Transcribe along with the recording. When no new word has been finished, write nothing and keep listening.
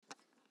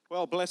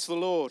Well, bless the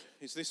Lord.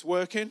 Is this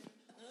working?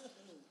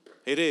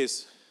 It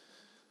is.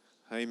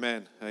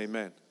 Amen.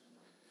 Amen.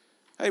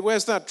 Hey,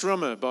 where's that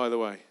drummer, by the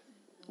way?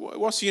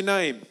 What's your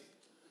name?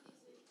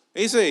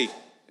 Is he?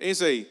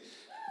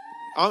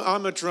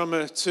 I'm a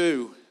drummer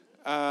too.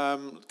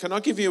 Can I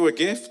give you a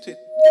gift?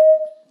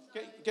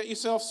 Get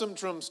yourself some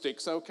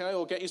drumsticks, okay?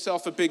 Or get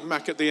yourself a Big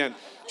Mac at the end.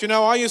 Do you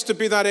know, I used to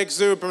be that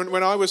exuberant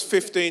when I was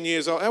 15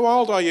 years old. How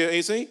old are you,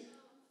 Izzy?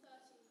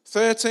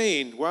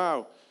 13.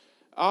 Wow.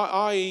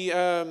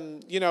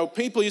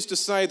 People used to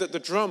say that the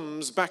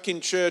drums back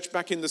in church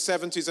back in the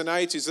 70s and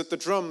 80s, that the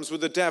drums were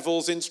the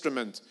devil's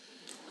instrument.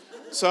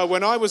 So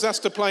when I was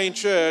asked to play in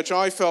church,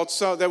 I felt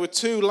so. There were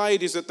two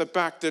ladies at the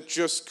back that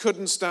just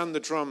couldn't stand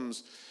the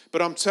drums.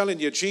 But I'm telling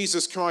you,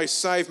 Jesus Christ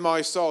saved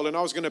my soul, and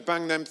I was going to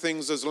bang them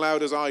things as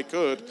loud as I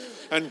could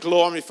and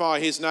glorify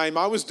his name.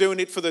 I was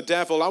doing it for the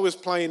devil. I was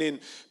playing in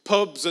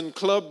pubs and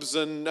clubs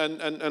and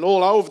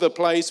all over the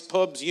place,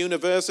 pubs,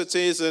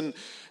 universities, and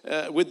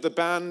with the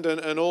band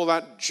and all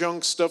that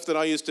junk stuff that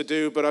I used to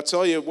do. But I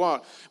tell you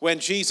what, when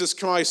Jesus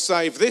Christ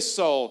saved this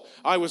soul,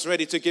 I was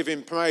ready to give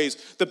him praise.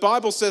 The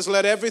Bible says,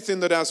 let everything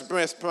that has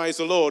breath praise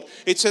the Lord.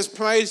 It says,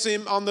 praise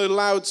him on the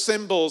loud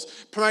cymbals,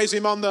 praise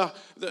him on the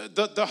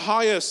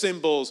higher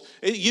cymbals.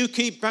 You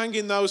keep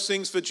banging those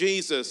things for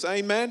Jesus.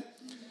 Amen?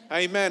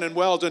 Amen, and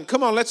well done.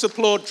 Come on, let's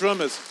applaud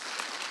drummers.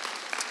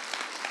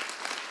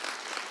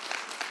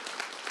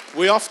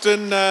 We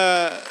often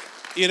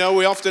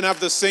have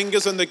the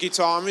singers and the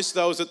guitarists,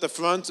 those at the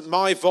front.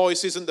 My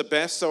voice isn't the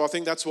best, so I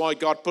think that's why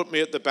God put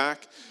me at the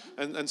back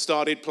and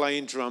started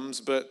playing drums.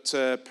 But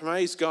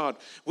praise God.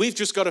 We've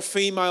just got a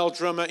female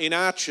drummer in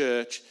our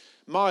church.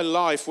 My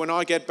life, when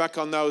I get back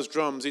on those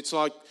drums, it's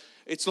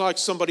like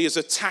somebody has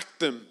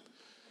attacked them.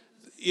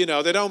 You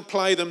know, they don't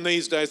play them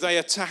these days. They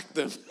attack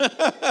them.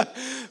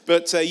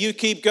 But you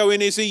keep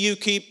going, Izzy. You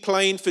keep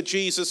playing for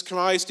Jesus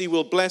Christ. He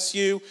will bless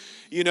you.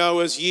 You know,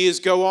 as years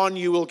go on,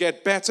 you will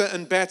get better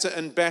and better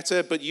and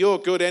better. But you're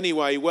good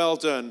anyway. Well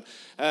done.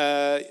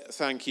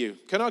 Thank you.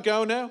 Can I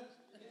go now?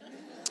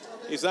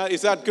 Is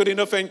that good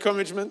enough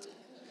encouragement?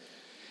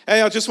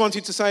 Hey, I just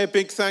wanted to say a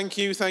big thank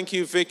you. Thank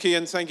you, Vicky,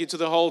 and thank you to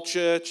the whole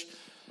church.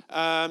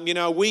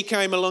 We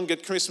came along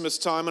at Christmas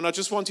time, and I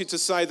just wanted to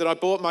say that I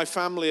brought my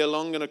family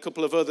along and a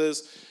couple of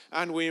others,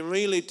 and we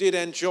really did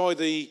enjoy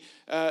the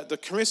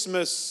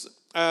Christmas,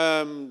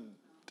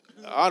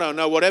 I don't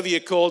know, whatever you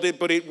called it,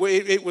 but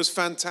it was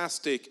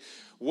fantastic.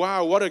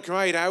 Wow, what a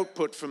great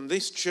output from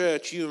this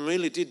church. You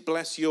really did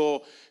bless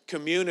your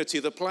community.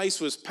 The place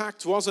was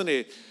packed, wasn't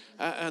it?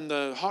 And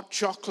the hot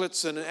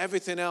chocolates and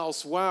everything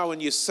else. Wow, and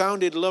you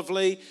sounded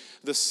lovely.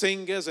 The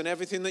singers and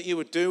everything that you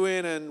were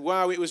doing. And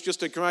wow, it was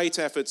just a great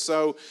effort.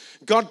 So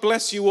God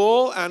bless you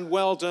all and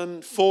well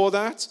done for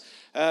that.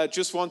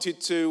 Just wanted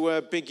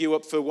to big you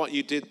up for what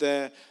you did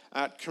there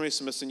at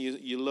Christmas and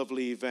your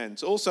lovely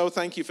event. Also,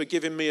 thank you for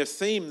giving me a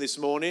theme this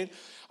morning.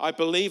 I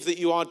believe that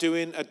you are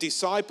doing a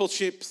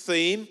discipleship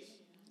theme.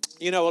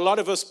 You know, a lot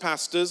of us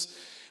pastors,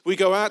 we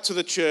go out to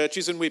the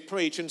churches and we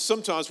preach, and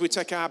sometimes we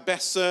take our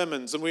best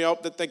sermons and we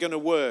hope that they're going to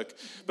work.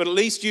 But at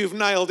least you've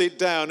nailed it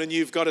down and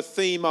you've got a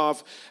theme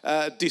of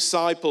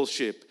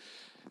discipleship,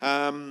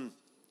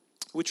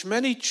 which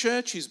many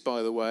churches,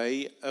 by the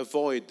way,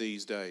 avoid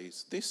these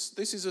days.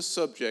 This is a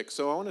subject,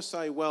 so I want to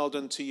say well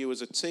done to you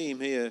as a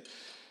team here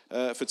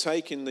for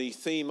taking the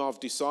theme of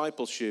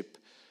discipleship.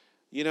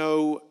 You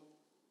know,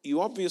 you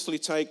obviously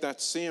take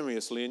that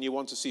seriously and you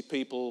want to see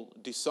people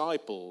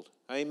discipled.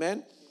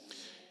 Amen?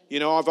 You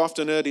know, I've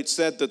often heard it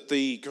said that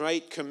the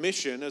Great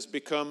Commission has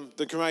become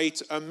the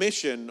Great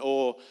Omission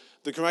or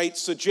the Great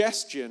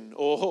Suggestion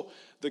or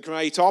the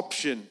Great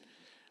Option.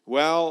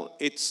 Well,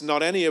 it's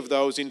not any of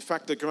those. In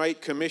fact, the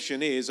Great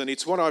Commission is, and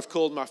it's what I've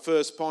called my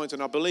first point,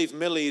 and I believe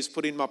Millie is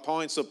putting my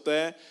points up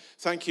there.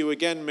 Thank you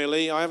again,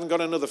 Millie. I haven't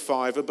got another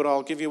fiver, but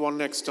I'll give you one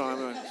next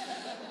time.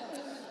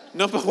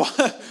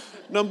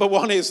 Number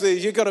one is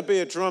you've got to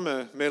be a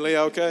drummer, Millie,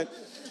 okay?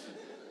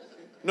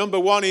 Number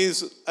one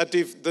is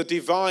the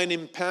divine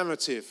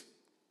imperative.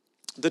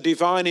 The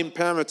divine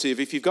imperative.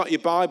 If you've got your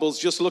Bibles,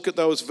 just look at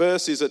those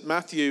verses at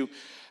Matthew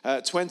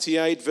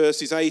 28,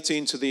 verses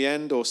 18 to the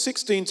end, or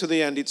 16 to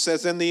the end. It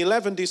says, then the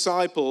 11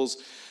 disciples,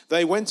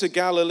 they went to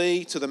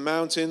Galilee, to the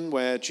mountain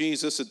where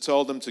Jesus had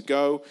told them to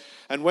go.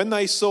 And when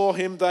they saw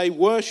him, they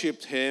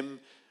worshipped him,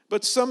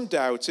 but some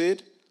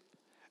doubted.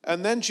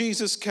 And then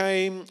Jesus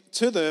came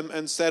to them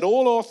and said,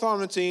 all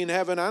authority in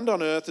heaven and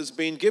on earth has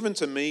been given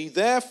to me.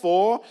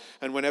 Therefore,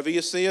 and whenever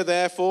you see a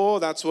therefore,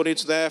 that's what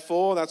it's there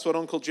for. That's what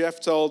Uncle Jeff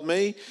told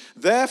me.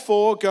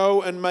 Therefore,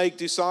 go and make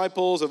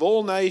disciples of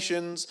all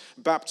nations,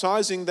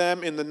 baptizing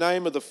them in the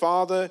name of the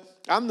Father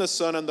and the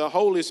Son and the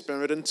Holy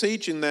Spirit, and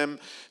teaching them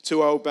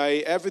to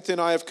obey everything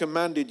I have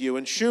commanded you.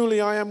 And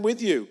surely I am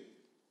with you.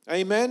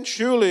 Amen.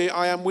 Surely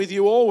I am with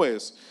you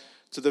always,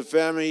 to the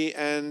very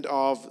end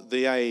of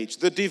the age.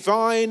 The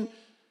divine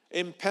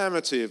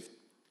imperative.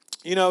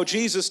 You know,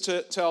 Jesus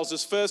tells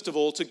us, first of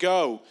all, to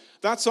go.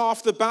 That's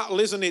half the battle,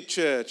 isn't it,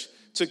 church?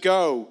 to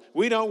go.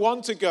 We don't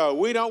want to go.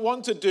 We don't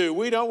want to do.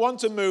 We don't want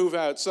to move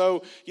out.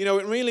 So,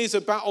 it really is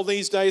a battle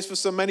these days for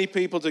so many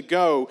people to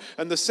go.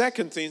 And the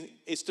second thing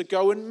is to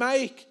go and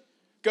make.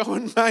 Go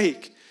and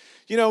make.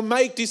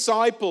 Make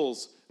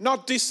disciples,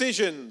 not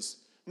decisions,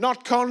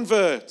 not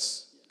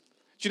converts.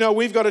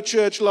 We've got a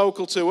church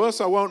local to us.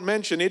 I won't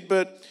mention it,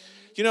 but,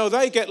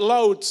 they get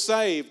loads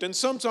saved. And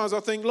sometimes I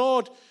think,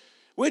 Lord,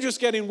 we're just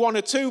getting 1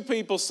 or 2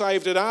 people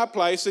saved at our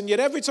place, and yet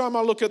every time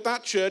I look at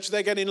that church,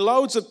 they're getting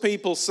loads of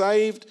people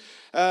saved.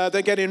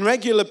 They're getting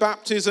regular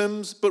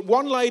baptisms. But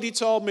one lady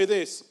told me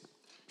this.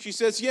 She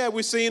says, yeah,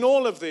 we're seeing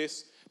all of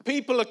this.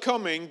 People are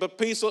coming, but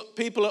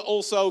people are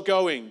also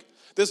going.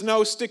 There's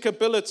no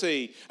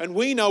stickability, and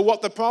we know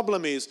what the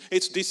problem is.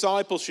 It's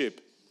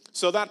discipleship.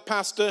 So that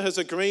pastor has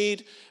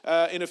agreed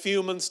in a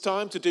few months'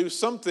 time to do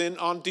something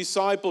on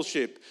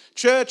discipleship.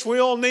 Church, we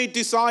all need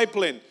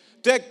discipling.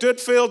 Dek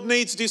Dudfield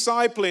needs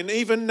discipling.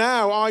 Even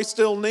now, I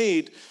still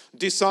need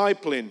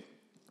discipling.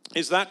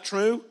 Is that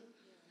true?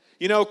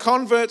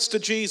 Converts to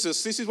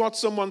Jesus. This is what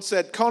someone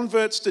said.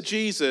 Converts to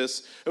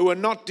Jesus who are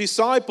not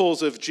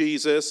disciples of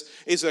Jesus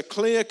is a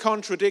clear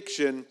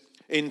contradiction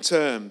in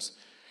terms.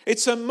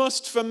 It's a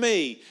must for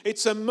me.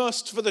 It's a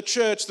must for the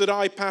church that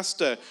I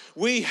pastor.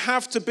 We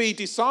have to be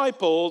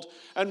discipled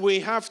and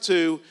we have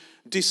to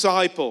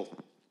disciple.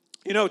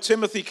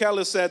 Timothy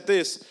Keller said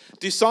this,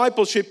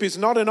 discipleship is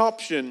not an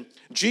option.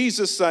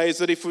 Jesus says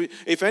that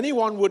if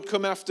anyone would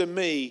come after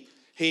me,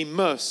 he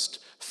must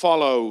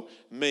follow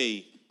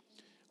me.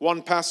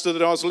 One pastor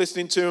that I was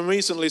listening to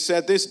recently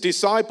said this,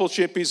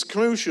 discipleship is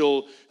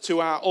crucial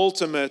to our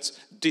ultimate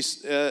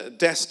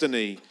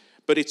destiny.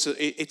 But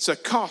it's a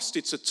cost.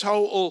 It's a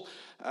total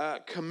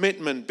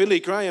commitment. Billy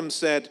Graham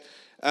said,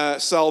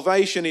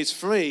 salvation is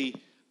free,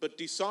 but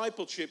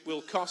discipleship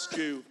will cost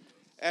you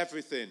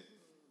everything.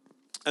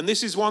 And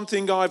this is one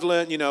thing I've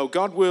learned,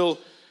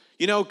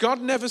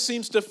 God never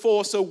seems to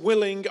force a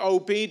willing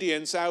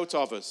obedience out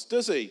of us,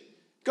 does he?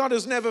 God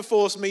has never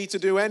forced me to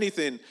do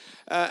anything.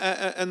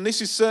 And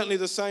this is certainly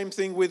the same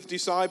thing with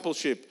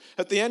discipleship.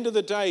 At the end of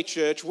the day,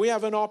 church, we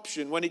have an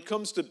option when it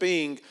comes to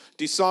being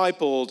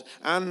discipled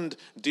and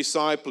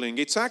discipling.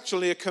 It's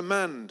actually a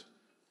command.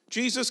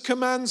 Jesus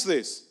commands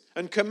this.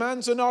 And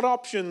commands are not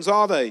options,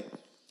 are they?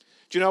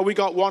 Do we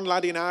got one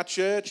lad in our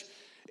church.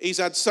 He's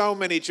had so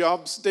many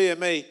jobs, dear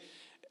me.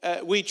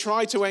 We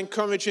try to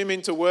encourage him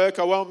into work.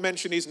 I won't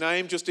mention his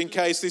name just in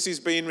case this is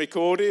being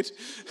recorded.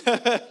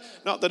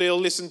 Not that he'll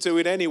listen to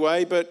it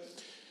anyway, but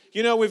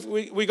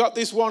we got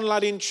this one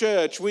lad in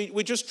church.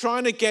 We're just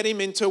trying to get him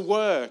into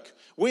work.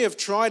 We have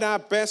tried our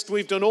best.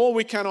 We've done all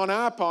we can on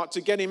our part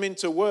to get him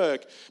into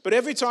work. But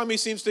every time he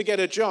seems to get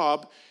a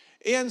job,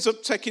 he ends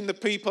up taking the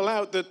people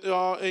out that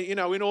are, in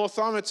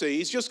authority.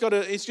 He's just got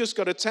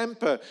a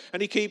temper,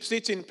 and he keeps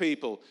hitting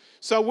people.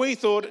 So he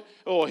thought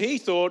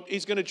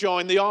he's going to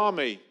join the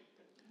army.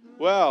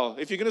 Well,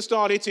 if you're going to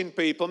start hitting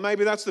people,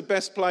 maybe that's the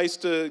best place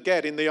to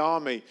get, in the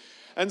army.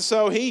 And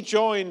so he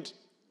joined.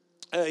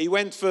 He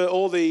went for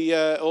all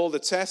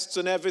the tests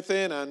and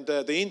everything, and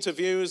the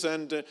interviews,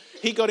 and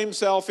he got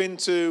himself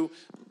into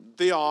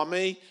the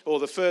army, or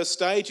the first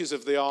stages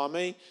of the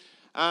army.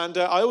 And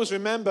I always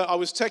remember I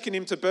was taking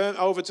him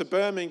over to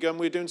Birmingham.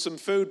 We were doing some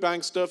food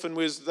bank stuff, and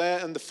was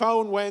there, and the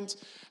phone went,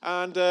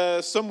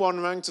 and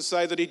someone rang to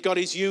say that he'd got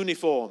his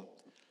uniform.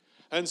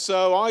 And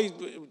so I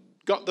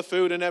got the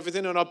food and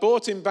everything, and I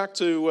brought him back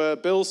to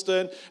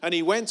Bilston, and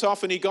he went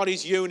off and he got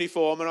his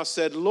uniform, and I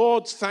said,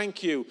 Lord,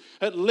 thank you.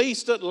 At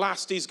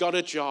last he's got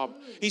a job.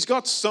 He's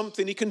got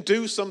something. He can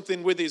do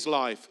something with his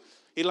life.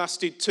 He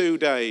lasted 2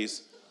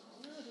 days.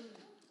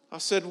 I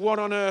said, what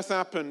on earth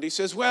happened? He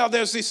says, well,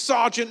 there's this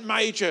sergeant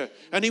major,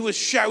 and he was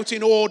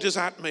shouting orders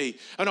at me,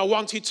 and I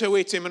wanted to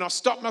hit him, and I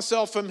stopped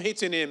myself from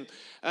hitting him,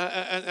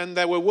 and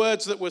there were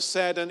words that were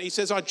said, and he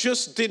says, I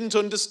just didn't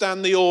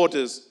understand the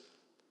orders.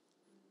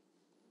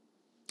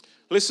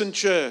 Listen,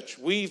 church,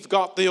 we've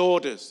got the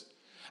orders.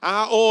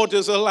 Our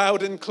orders are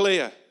loud and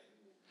clear.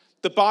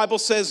 The Bible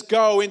says,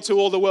 go into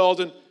all the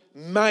world and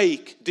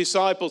make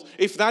disciples.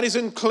 If that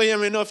isn't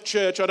clear enough,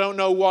 church, I don't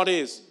know what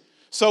is.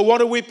 So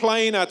what are we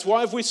playing at?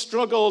 Why have we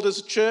struggled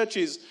as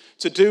churches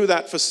to do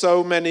that for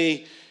so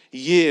many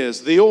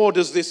years? The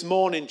orders this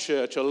morning,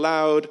 church, are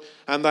loud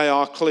and they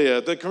are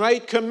clear. The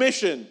Great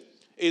Commission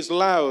is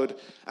loud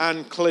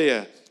and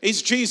clear.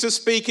 Is Jesus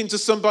speaking to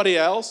somebody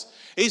else?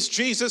 Is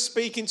Jesus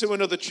speaking to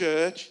another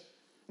church?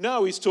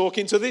 No, he's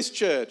talking to this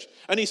church.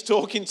 And he's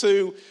talking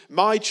to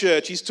my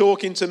church. He's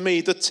talking to me.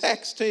 The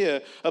text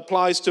here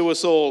applies to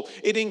us all.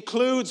 It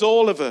includes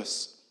all of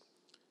us.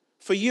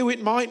 For you,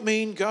 it might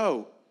mean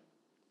go.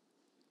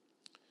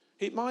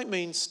 It might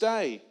mean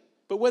stay.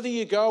 But whether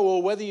you go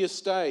or whether you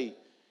stay,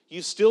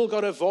 you've still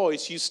got a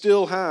voice. You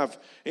still have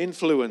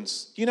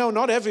influence.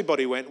 Not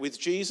everybody went with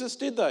Jesus,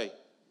 did they?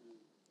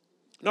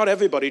 Not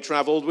everybody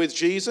traveled with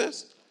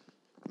Jesus.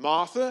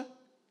 Martha,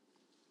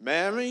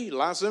 Mary,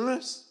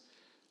 Lazarus,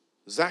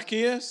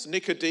 Zacchaeus,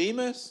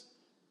 Nicodemus,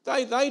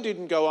 they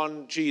didn't go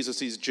on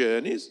Jesus'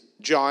 journeys.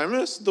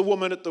 Jairus, the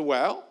woman at the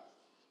well.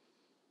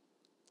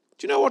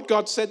 Do you know what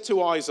God said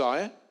to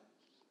Isaiah?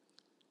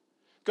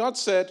 God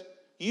said,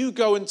 you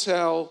go and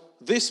tell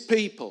this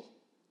people.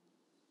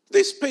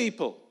 This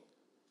people.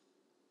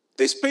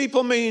 This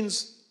people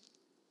means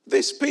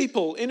this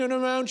people in and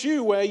around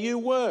you where you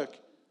work.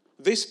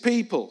 This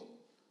people.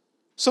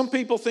 Some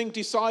people think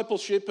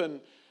discipleship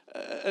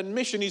and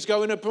mission is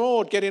going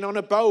abroad, getting on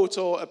a boat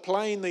or a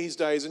plane these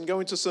days and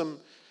going to some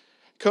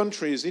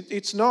countries.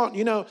 It's not.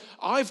 You know,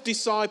 I've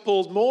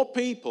discipled more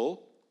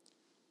people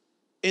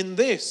in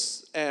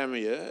this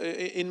area,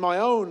 in my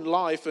own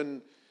life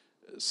and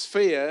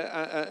sphere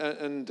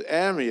and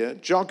area,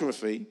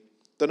 geography,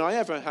 than I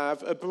ever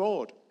have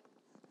abroad.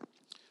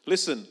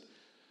 Listen,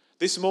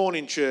 this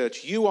morning,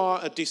 church, you are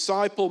a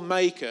disciple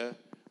maker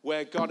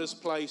where God has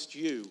placed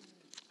you.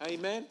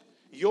 Amen?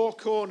 Your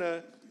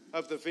corner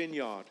of the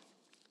vineyard.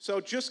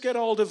 So just get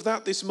hold of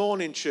that this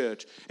morning,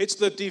 church. It's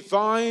the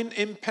divine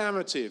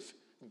imperative.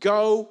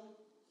 Go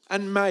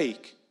and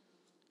make.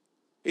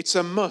 It's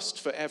a must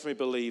for every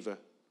believer.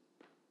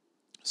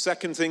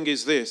 Second thing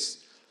is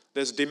this.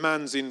 There's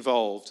demands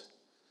involved.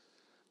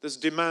 There's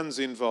demands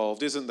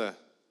involved, isn't there?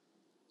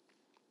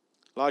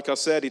 Like I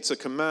said, it's a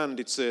command.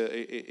 It's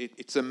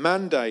a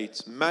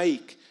mandate.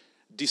 Make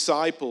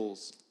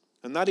disciples.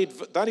 And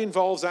that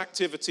involves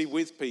activity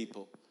with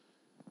people.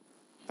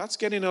 That's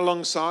getting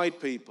alongside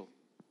people.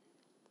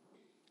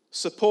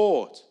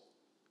 Support.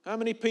 How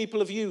many people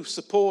have you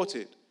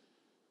supported?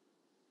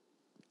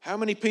 How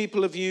many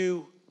people have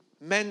you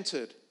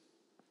mentored?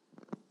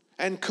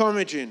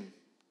 Encouraging,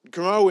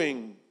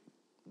 growing,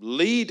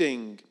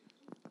 leading,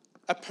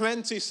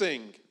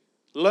 apprenticing,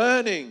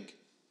 learning,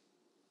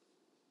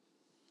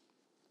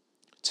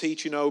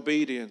 teaching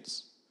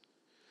obedience.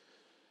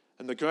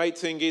 And the great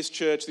thing is,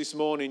 church, this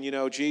morning, you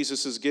know,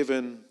 Jesus has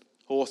given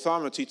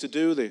authority to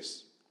do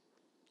this.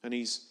 And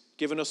he's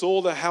given us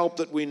all the help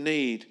that we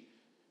need.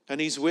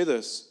 And he's with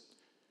us.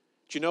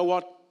 Do you know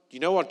what? You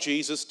know what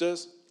Jesus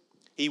does?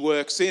 He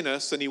works in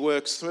us and he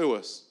works through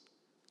us.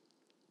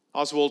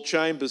 Oswald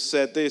Chambers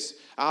said this,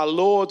 our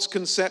Lord's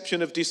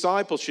conception of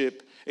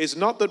discipleship is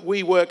not that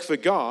we work for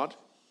God,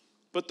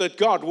 but that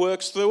God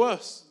works through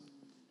us.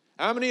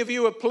 How many of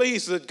you are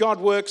pleased that God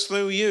works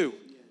through you?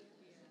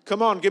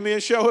 Come on, give me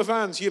a show of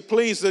hands. You're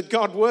pleased that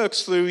God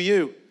works through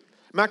you.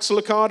 Max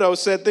Lucado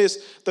said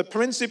this, the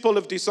principle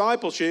of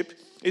discipleship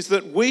is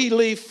that we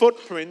leave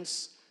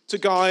footprints to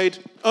guide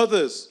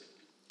others.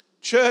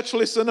 Church,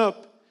 listen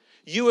up.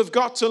 You have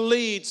got to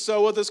lead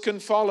so others can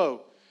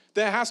follow.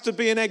 There has to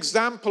be an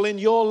example in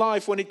your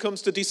life when it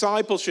comes to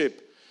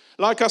discipleship.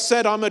 Like I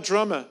said, I'm a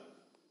drummer.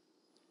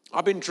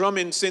 I've been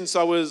drumming since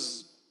I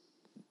was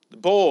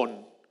born.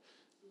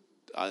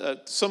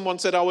 Someone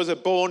said I was a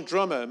born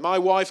drummer. My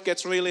wife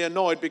gets really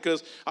annoyed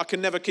because I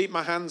can never keep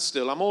my hands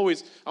still. I'm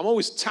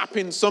always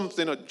tapping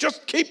something. Or,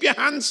 just keep your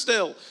hands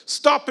still.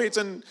 Stop it,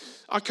 and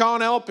I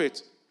can't help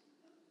it.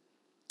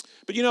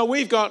 But you know,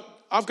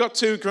 I've got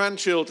 2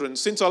 grandchildren.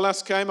 Since I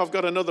last came, I've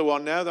got another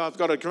one now. I've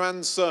got a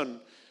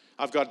grandson.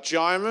 I've got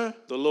Jaima,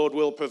 the Lord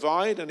will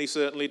provide, and he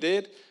certainly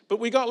did. But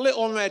we got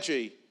little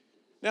Reggie.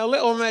 Now,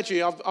 little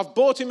Reggie, I've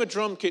bought him a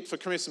drum kit for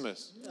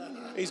Christmas.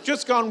 He's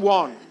just gone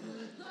 1.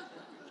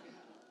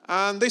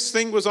 And this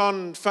thing was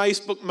on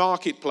Facebook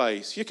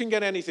Marketplace. You can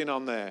get anything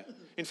on there.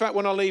 In fact,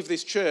 when I leave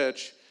this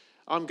church,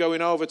 I'm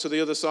going over to the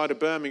other side of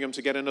Birmingham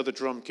to get another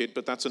drum kit,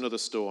 but that's another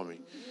story.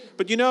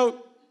 But you know,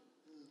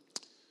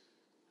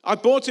 I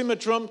bought him a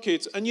drum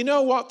kit, and you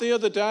know what, the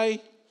other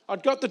day,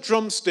 I'd got the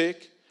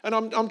drumstick, and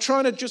I'm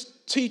trying to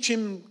just teach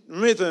him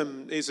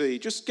rhythm,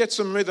 just get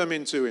some rhythm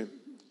into him.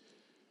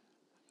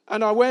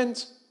 And I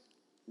went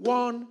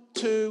 1,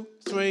 2,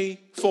 3,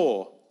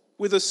 4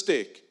 with a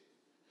stick.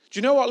 Do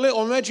you know what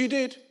little Reggie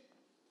did?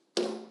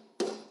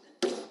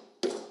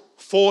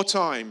 4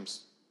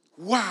 times.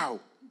 Wow.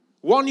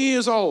 1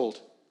 year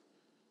old.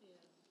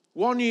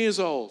 1 year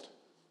old.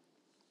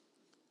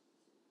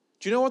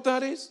 Do you know what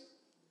that is?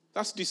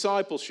 That's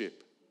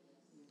discipleship.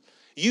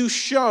 You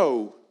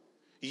show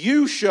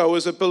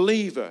as a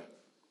believer.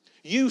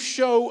 You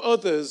show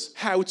others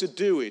how to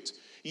do it.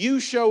 You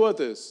show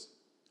others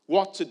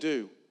what to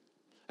do.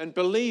 And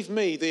believe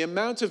me, the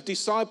amount of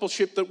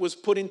discipleship that was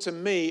put into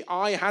me,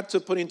 I had to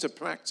put into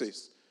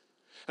practice.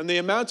 And the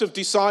amount of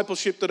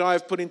discipleship that I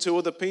have put into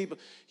other people,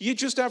 you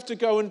just have to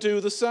go and do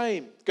the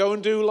same. Go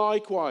and do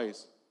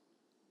likewise.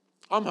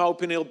 I'm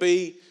hoping he'll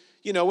be,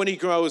 you know, when he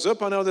grows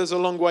up, I know there's a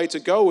long way to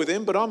go with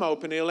him, but I'm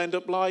hoping he'll end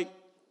up like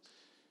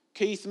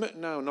Keith Moon.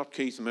 No, not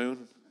Keith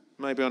Moon.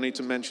 Maybe I need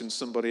to mention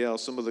somebody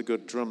else, some other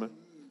good drummer.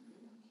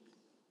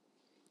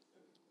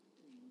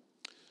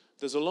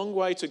 There's a long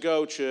way to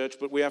go, church,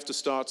 but we have to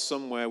start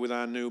somewhere with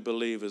our new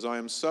believers. I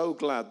am so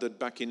glad that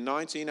back in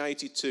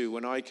 1982,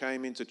 when I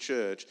came into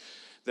church,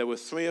 there were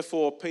 3 or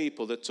 4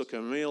 people that took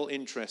a real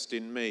interest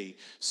in me.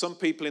 Some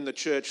people in the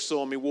church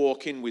saw me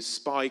walk in with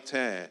spiked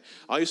hair.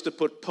 I used to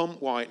put pump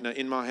whitener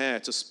in my hair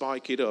to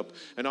spike it up.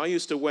 And I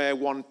used to wear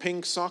 1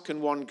 pink sock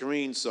and 1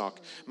 green sock.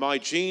 My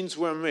jeans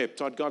were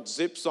ripped. I'd got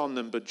zips on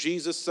them, but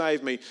Jesus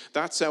saved me.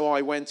 That's how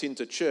I went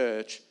into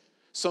church.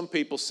 Some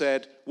people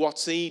said,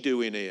 "What's he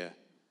doing here?"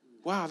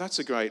 Wow, that's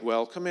a great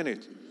welcome, isn't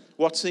it?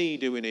 What's he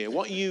doing here?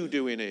 What are you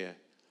doing here?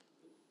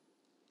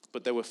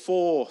 But there were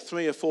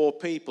three or four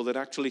people that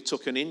actually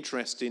took an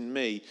interest in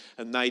me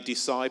and they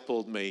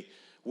discipled me.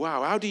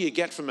 Wow, how do you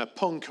get from a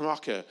punk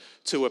rocker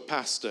to a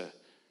pastor?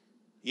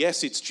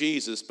 Yes, it's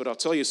Jesus, but I'll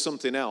tell you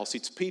something else.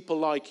 It's people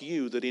like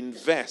you that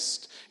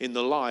invest in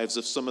the lives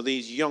of some of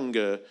these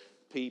younger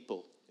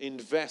people.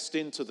 Invest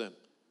into them.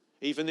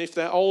 Even if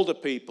they're older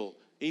people,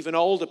 even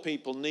older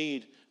people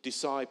need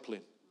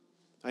discipling.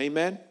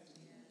 Amen?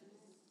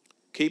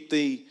 Keep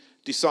the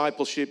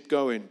discipleship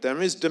going.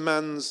 There is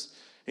demands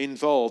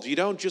involved. You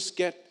don't just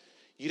get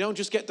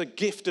the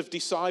gift of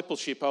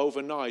discipleship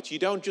overnight. You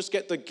don't just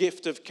get the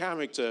gift of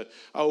character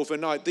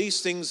overnight.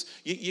 These things,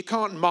 you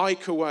can't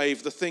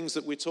microwave the things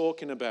that we're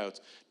talking about.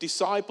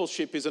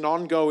 Discipleship is an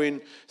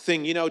ongoing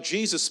thing. You know,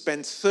 Jesus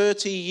spent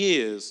 30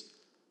 years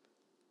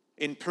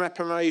in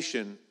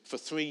preparation for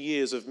 3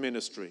 years of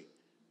ministry.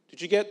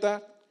 Did you get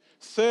that?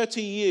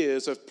 30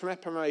 years of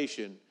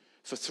preparation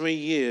for 3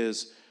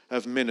 years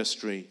of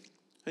ministry.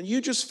 And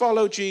you just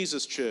follow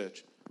Jesus,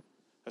 church,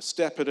 a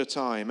step at a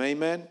time.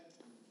 Amen?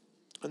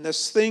 And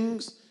there's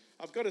things,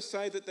 I've got to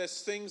say that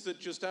there's things that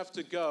just have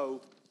to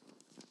go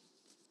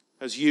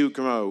as you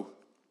grow.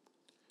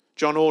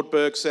 John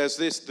Ortberg says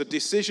this: the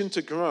decision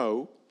to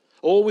grow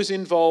always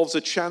involves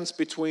a chance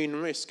between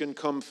risk and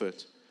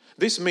comfort.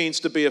 This means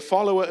to be a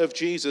follower of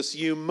Jesus,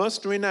 you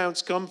must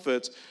renounce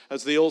comfort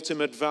as the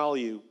ultimate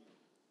value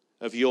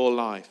of your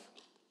life.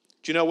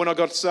 Do you know, when I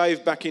got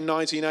saved back in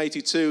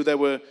 1982, there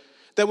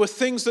were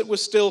things that were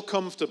still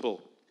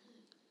comfortable.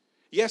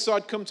 Yes,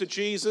 I'd come to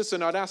Jesus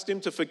and I'd asked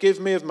him to forgive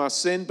me of my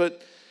sin,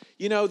 but,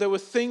 you know, there were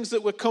things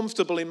that were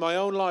comfortable in my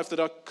own life that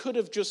I could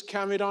have just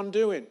carried on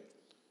doing.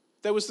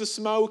 There was the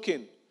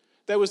smoking,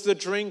 there was the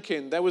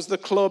drinking, there was the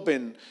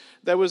clubbing,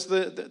 there was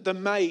the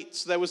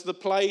mates, there was the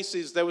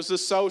places, there was the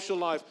social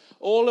life.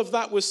 All of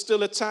that was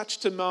still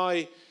attached to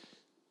me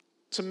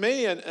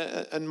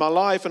and my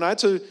life, and I had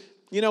to,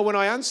 you know, when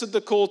I answered the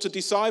call to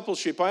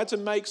discipleship, I had to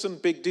make some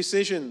big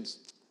decisions,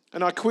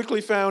 and I quickly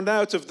found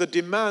out of the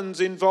demands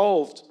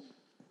involved.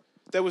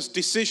 There was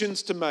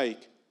decisions to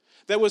make.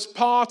 There was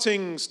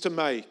partings to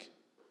make.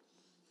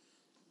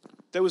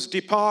 There was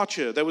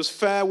departure. There was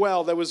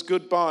farewell. There was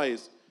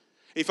goodbyes.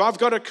 If I've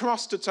got a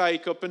cross to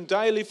take up and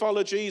daily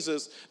follow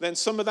Jesus, then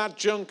some of that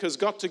junk has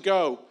got to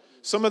go.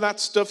 Some of that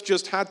stuff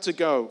just had to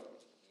go.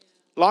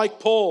 Like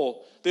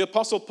Paul, the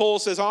Apostle Paul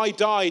says, I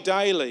die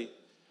daily.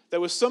 There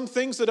were some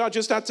things that I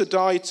just had to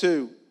die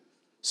to.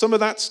 Some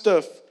of that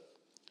stuff.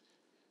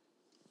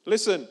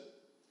 Listen.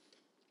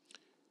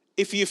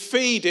 If you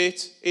feed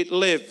it, it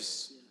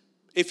lives.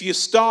 If you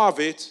starve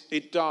it,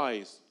 it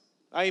dies.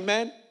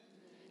 Amen?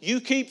 You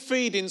keep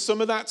feeding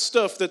some of that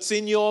stuff that's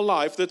in your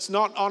life that's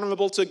not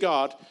honorable to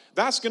God,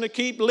 that's going to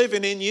keep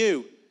living in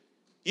you.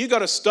 You got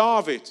to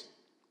starve it.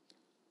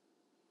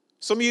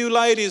 Some of you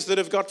ladies that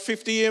have got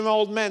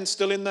 50-year-old men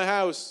still in the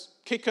house,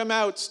 kick them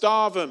out,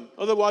 starve them.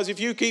 Otherwise, if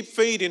you keep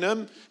feeding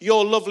them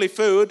your lovely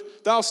food,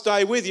 they'll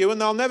stay with you and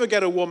they'll never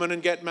get a woman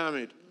and get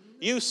married.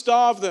 You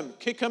starve them,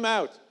 kick them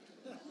out.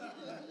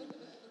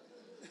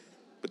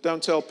 But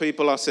don't tell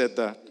people I said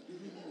that.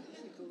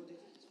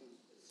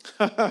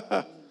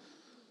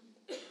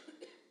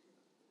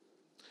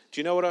 Do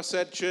you know what I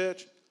said,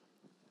 church?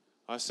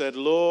 I said,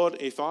 Lord,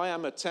 if I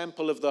am a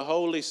temple of the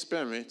Holy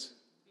Spirit,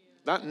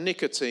 that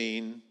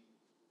nicotine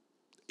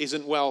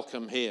isn't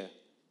welcome here.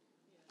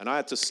 And I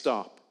had to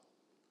stop.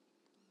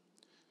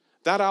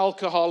 That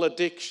alcohol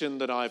addiction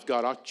that I've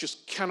got, I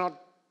just cannot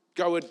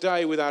go a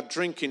day without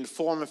drinking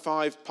 4 or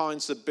 5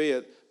 pints of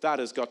beer. That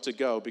has got to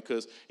go,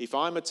 because if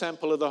I'm a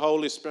temple of the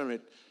Holy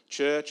Spirit,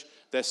 church,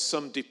 there's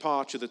some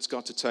departure that's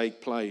got to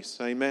take place.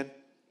 Amen?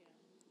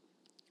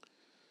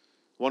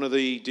 One of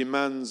the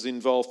demands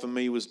involved for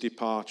me was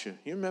departure.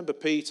 You remember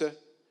Peter?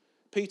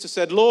 Peter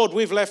said, Lord,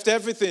 we've left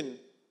everything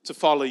to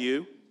follow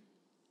you.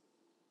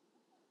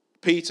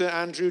 Peter,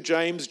 Andrew,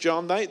 James,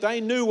 John,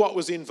 they knew what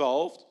was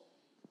involved.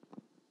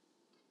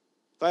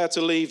 They had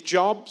to leave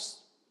jobs.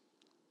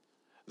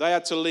 They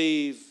had to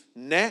leave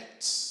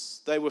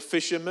nets. They were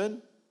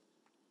fishermen.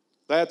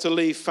 They had to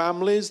leave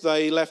families.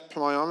 They left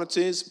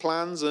priorities,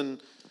 plans, and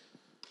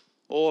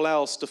all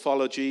else to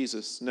follow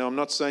Jesus. Now, I'm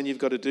not saying you've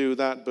got to do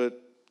that,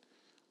 but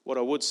what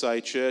I would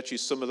say, church,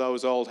 is some of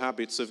those old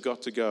habits have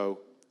got to go.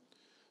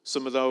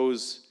 Some of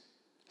those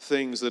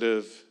things that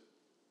have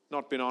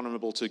not been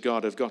honorable to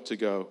God have got to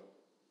go.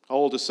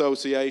 Old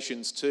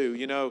associations too.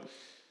 You know,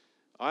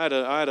 I had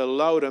a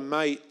load of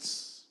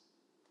mates,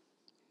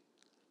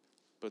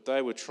 but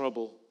they were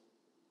trouble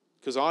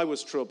because I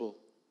was trouble.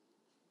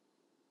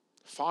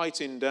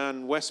 Fighting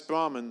down West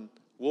Brom and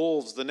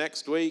Wolves the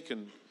next week,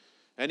 and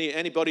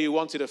anybody who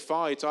wanted a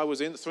fight, I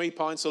was in 3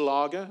 pints of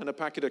lager and a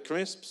packet of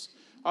crisps.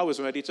 I was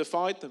ready to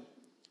fight them.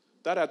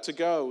 That had to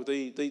go.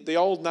 The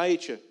old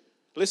nature.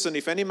 Listen,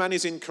 if any man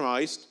is in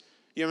Christ,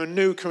 you're a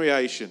new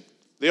creation.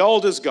 The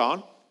old is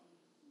gone,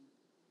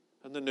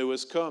 and the new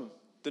has come.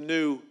 The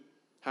new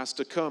has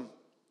to come.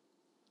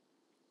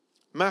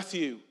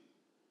 Matthew.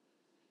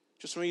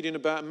 Just reading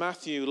about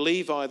Matthew,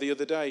 Levi the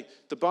other day.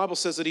 The Bible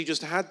says that he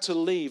just had to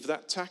leave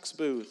that tax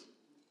booth.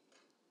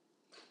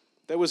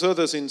 There was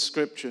others in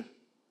Scripture.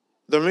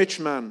 The rich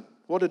man,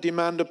 what a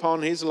demand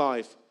upon his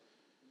life.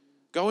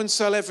 Go and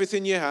sell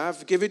everything you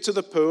have, give it to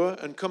the poor,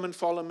 and come and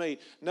follow me.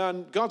 Now,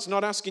 God's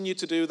not asking you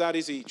to do that,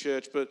 is he,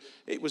 church? But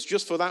it was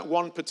just for that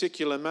one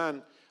particular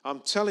man. I'm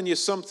telling you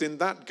something,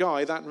 that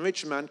guy, that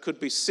rich man, could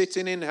be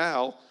sitting in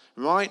hell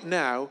right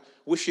now,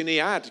 wishing he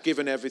had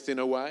given everything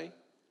away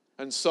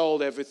and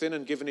sold everything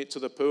and given it to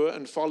the poor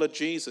and followed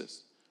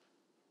Jesus.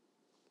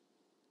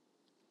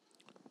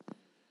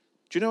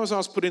 Do you know, as I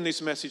was putting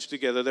this message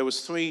together, there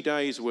was 3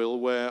 days, Will,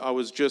 where I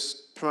was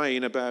just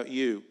praying about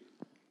you.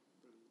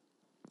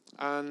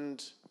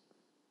 And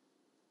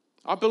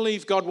I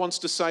believe God wants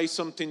to say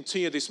something to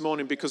you this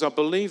morning, because I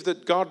believe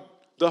that God,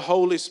 the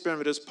Holy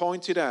Spirit, has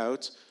pointed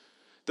out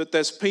that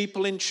there's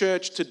people in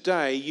church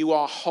today, you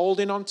are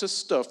holding on to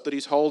stuff that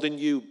is holding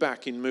you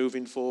back in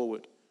moving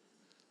forward.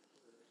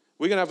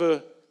 We're going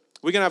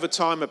to have a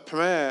time of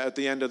prayer at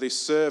the end of this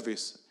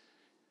service.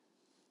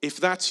 If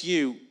that's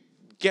you,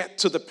 get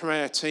to the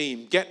prayer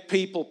team. Get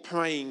people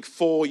praying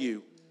for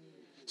you.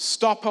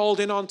 Stop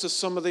holding on to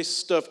some of this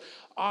stuff.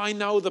 I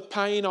know the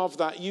pain of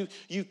that.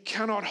 You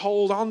cannot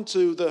hold on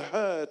to the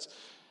hurt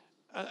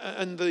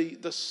and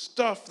the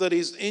stuff that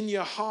is in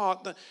your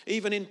heart,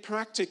 even in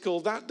practical,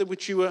 that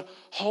which you are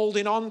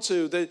holding on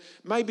to. There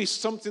may be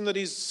something that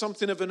is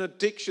something of an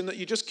addiction that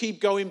you just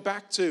keep going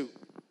back to.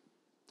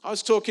 I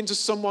was talking to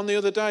someone the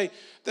other day.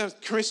 They're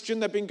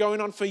Christian, they've been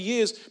going on for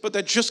years, but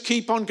they just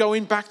keep on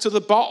going back to the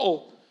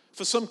bottle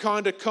for some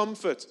kind of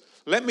comfort.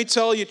 Let me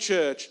tell you,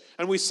 church,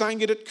 and we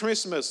sang it at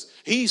Christmas,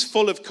 he's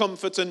full of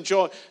comfort and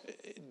joy.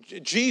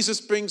 Jesus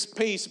brings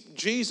peace.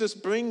 Jesus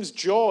brings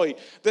joy.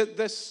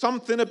 There's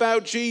something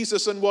about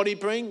Jesus and what he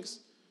brings.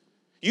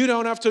 You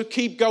don't have to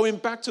keep going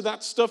back to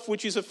that stuff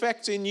which is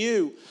affecting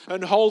you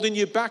and holding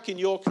you back in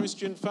your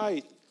Christian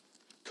faith.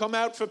 Come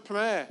out for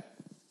prayer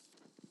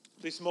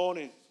this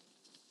morning.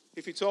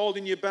 If it's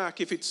holding you back,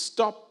 if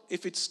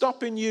it's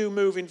stopping you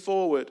moving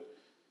forward,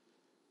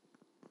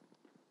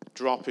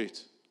 drop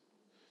it.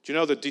 Do you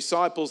know the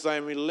disciples, they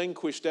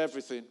relinquished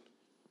everything.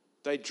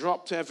 They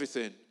dropped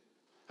everything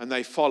and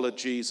they followed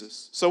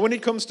Jesus. So when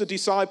it comes to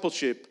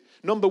discipleship,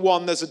 number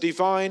one, there's a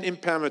divine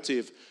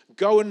imperative.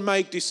 Go and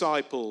make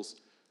disciples.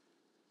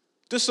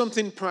 Do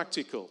something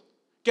practical.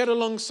 Get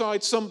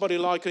alongside somebody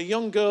like a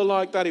young girl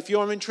like that. If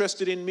you're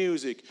interested in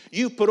music,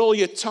 you put all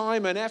your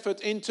time and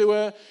effort into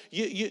her.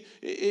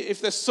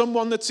 If there's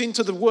someone that's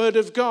into the Word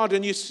of God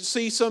and you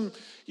see some,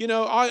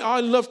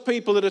 I love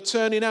people that are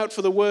turning out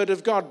for the Word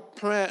of God,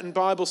 prayer and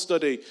Bible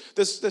study.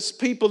 There's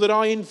people that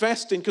I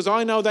invest in because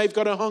I know they've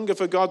got a hunger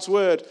for God's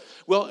Word.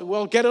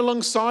 Well, get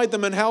alongside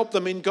them and help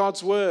them in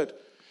God's Word.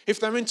 If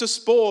they're into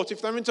sport,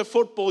 if they're into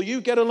football, you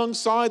get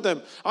alongside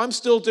them. I'm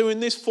still doing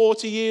this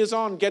 40 years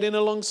on, getting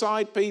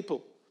alongside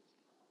people.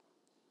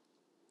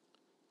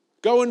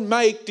 Go and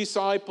make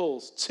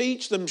disciples.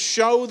 Teach them,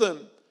 show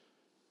them.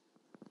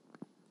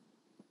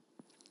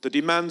 The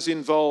demands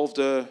involved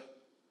are,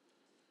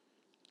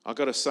 I've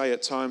got to say,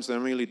 at times they're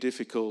really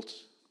difficult.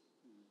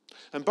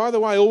 And by the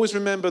way, always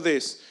remember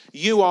this.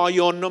 You are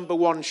your number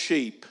one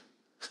sheep.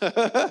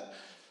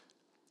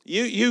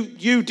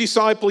 You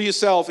disciple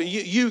yourself.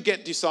 You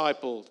get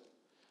discipled.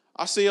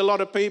 I see a lot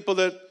of people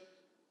that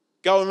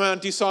go around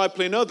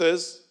discipling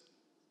others,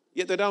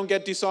 yet they don't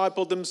get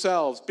discipled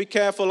themselves. Be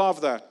careful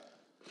of that.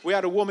 We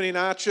had a woman in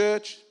our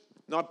church,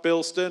 not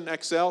Bilston,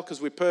 XL,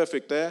 because we're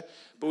perfect there.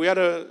 But we had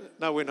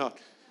no, we're not.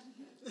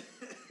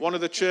 One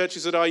of the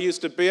churches that I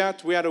used to be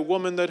at, we had a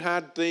woman that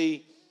had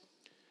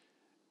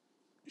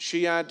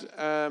she had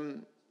a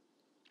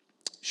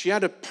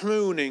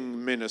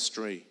pruning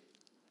ministry.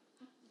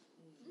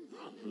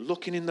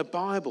 Looking in the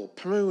Bible,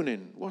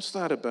 pruning, what's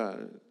that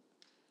about?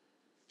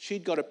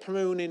 She'd got a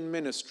pruning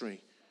ministry.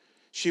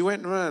 She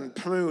went around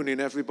pruning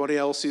everybody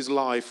else's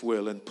life,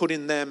 Will, and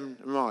putting them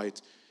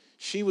right.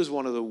 She was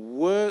one of the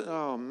worst.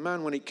 Oh,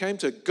 man, when it came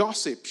to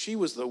gossip, she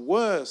was the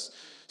worst.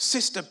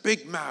 Sister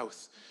Big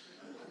Mouth.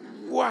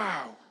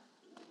 Wow.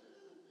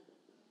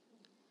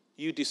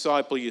 You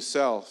disciple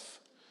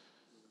yourself,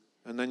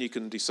 and then you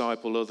can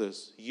disciple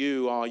others.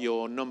 You are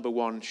your number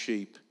one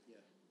sheep.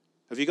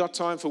 Have you got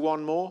time for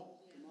one more?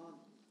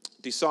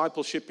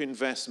 Discipleship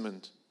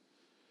investment.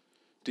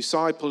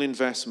 Disciple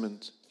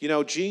investment.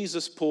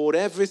 Jesus poured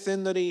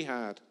everything that he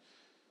had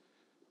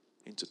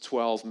into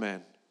 12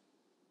 men.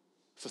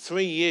 For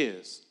 3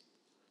 years.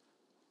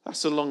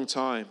 That's a long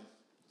time.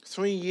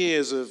 3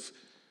 years of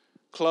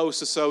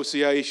close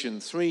association,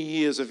 3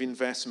 years of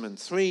investment,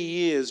 3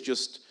 years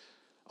just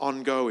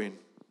ongoing.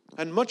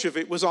 And much of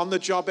it was on the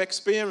job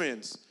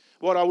experience,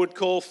 what I would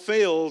call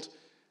field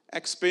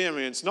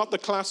experience, not the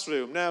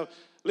classroom. Now,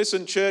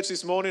 listen, church,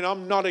 this morning,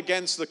 I'm not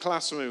against the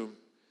classroom.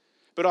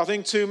 But I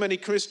think too many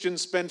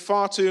Christians spend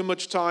far too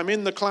much time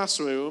in the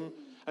classroom,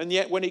 and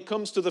yet when it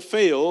comes to the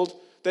field,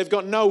 they've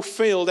got no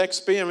field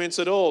experience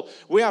at all.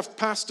 We have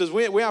pastors,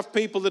 we have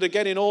people that are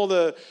getting all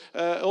the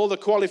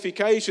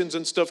qualifications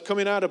and stuff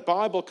coming out of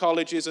Bible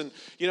colleges. And,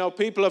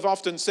 people have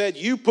often said,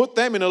 you put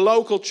them in a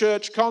local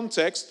church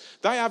context,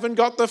 they haven't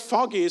got the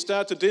foggiest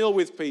how to deal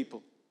with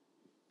people.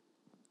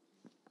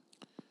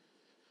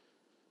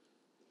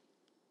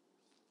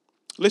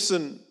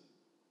 Listen,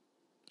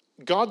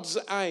 God's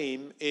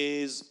aim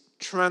is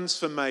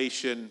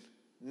transformation,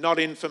 not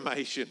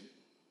information.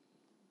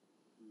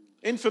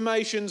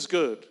 Information's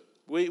good.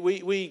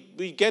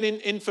 We get in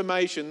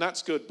information,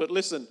 that's good. But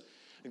listen,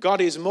 God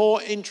is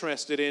more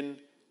interested in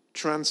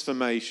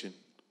transformation.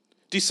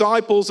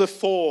 Disciples are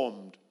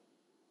formed,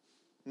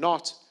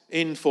 not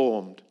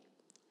informed.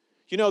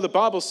 You know, the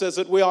Bible says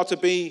that we are to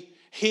be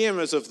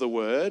hearers of the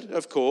word,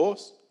 of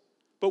course.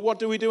 But what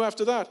do we do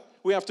after that?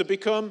 We have to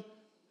become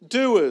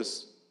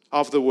doers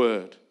of the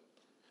word.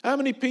 How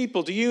many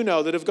people do you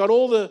know that have got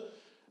all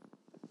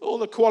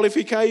the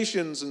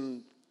qualifications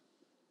and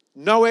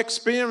no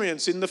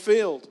experience in the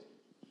field?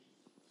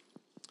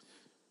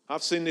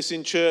 I've seen this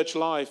in church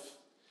life.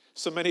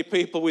 So many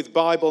people with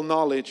Bible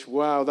knowledge,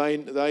 wow,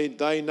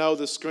 they know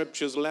the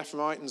scriptures left,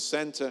 right, and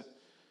center.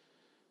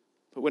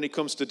 But when it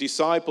comes to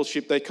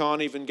discipleship, they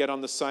can't even get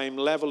on the same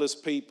level as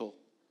people.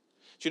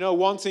 Do you know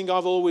one thing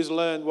I've always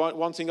learned,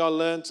 one thing I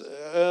learned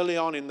early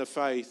on in the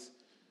faith?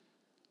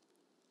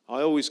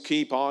 I always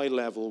keep eye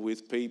level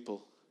with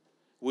people.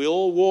 We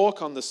all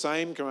walk on the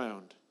same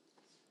ground.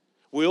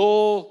 We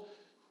all...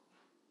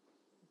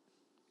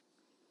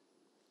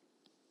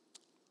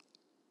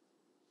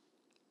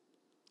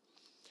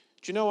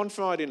 Do you know, on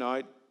Friday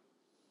night,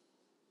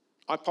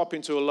 I pop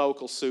into a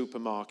local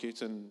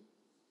supermarket and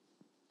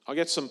I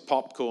get some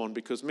popcorn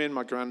because me and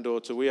my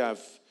granddaughter, we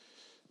have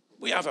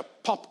a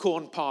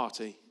popcorn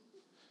party.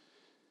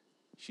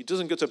 She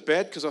doesn't go to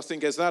bed because I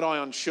think, is that high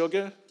on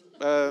sugar?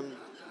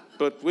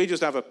 But we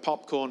just have a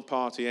popcorn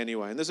party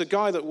anyway. And there's a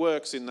guy that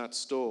works in that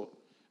store.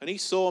 And he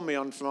saw me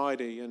on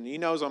Friday and he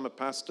knows I'm a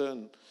pastor.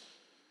 And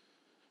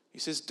he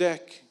says,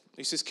 Dek,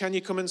 he says, can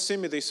you come and see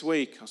me this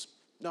week? I said,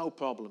 no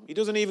problem. He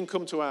doesn't even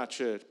come to our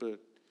church, but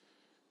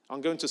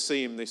I'm going to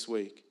see him this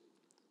week.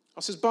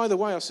 I says, by the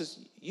way, I says,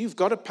 you've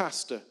got a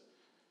pastor.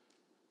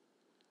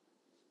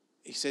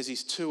 He says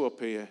he's too up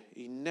here.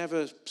 He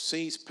never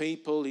sees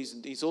people.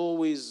 He's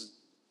always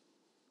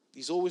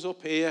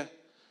up here.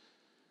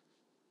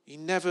 He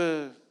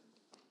never.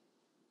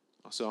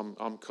 I said,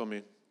 I'm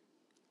coming.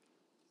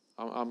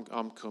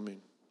 I'm coming.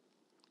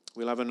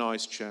 We'll have a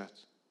nice chat.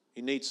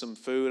 He needs some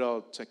food.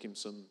 I'll take him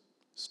some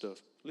stuff.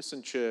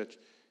 Listen, church,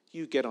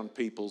 you get on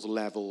people's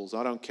levels.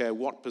 I don't care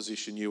what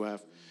position you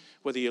have.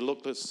 Whether you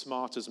look as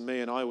smart as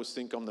me, and I always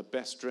think I'm the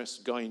best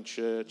dressed guy in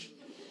church.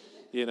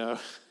 You know.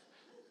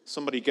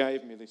 Somebody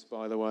gave me this,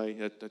 by the way.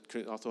 I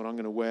thought, I'm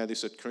going to wear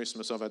this at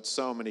Christmas. I've had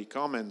so many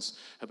comments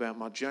about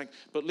my jacket.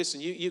 But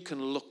listen, you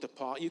can look the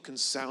part, you can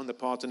sound the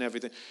part and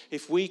everything.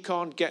 If we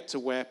can't get to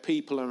where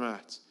people are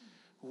at,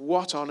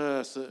 what on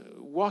earth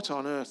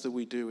are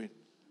we doing?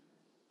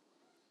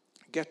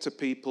 Get to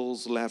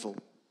people's level.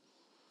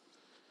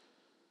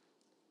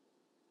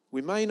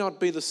 We may not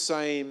be the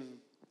same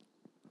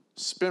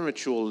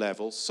spiritual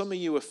level. Some of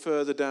you are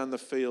further down the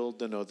field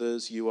than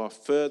others. You are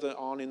further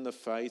on in the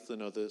faith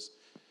than others.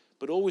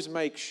 But always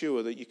make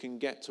sure that you can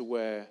get to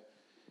where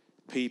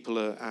people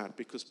are at,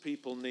 because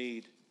people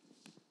need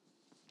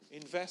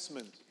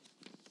investment.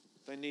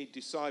 They need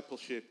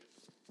discipleship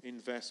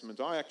investment.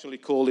 I actually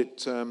call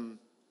it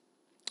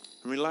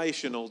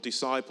relational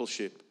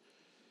discipleship.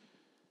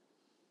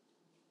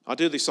 I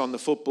do this on the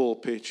football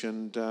pitch,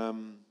 and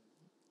do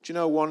you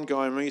know one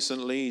guy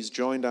recently, he's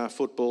joined our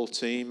football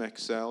team,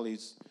 Excel.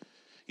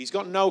 He's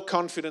got no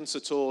confidence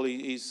at all.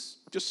 He's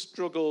just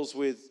struggles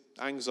with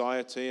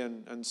anxiety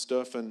and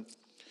stuff. And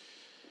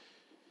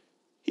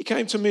he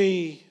came to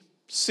me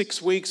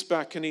 6 weeks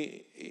back and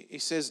he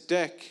says,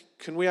 Dek,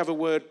 can we have a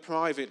word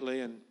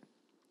privately? And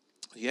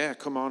yeah,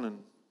 come on. And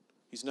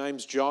his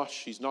name's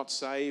Josh. He's not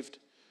saved.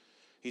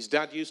 His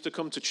dad used to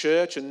come to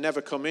church and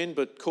never come in,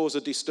 but cause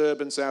a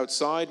disturbance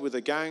outside with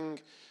a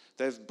gang.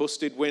 They've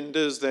busted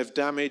windows, they've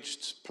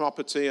damaged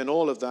property and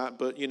all of that.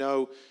 But, you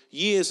know,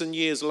 years and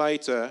years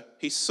later,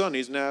 his son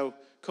is now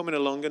coming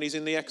along and he's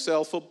in the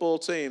XL football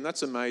team.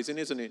 That's amazing,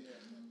 isn't it?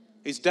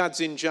 His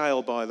dad's in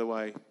jail, by the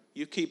way.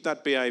 You keep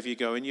that behavior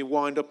going, you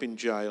wind up in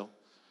jail.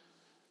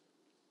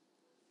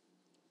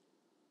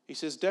 He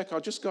says, Dek, I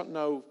just got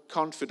no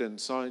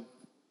confidence.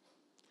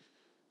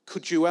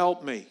 Could you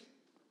help me?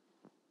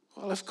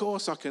 Well, of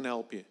course I can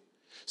help you.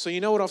 So you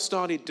know what I've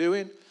started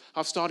doing?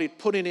 I've started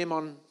putting him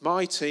on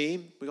my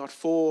team. We got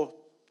 4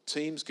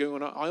 teams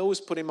going on. I always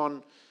put him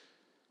on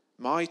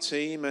my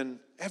team, and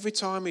every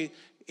time he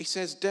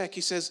says, Dek,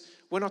 he says,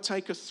 when I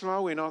take a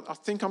throw in, I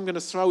think I'm going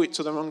to throw it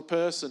to the wrong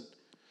person.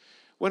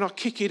 When I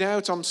kick it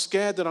out, I'm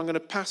scared that I'm going to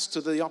pass to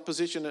the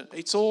opposition.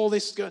 It's all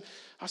this.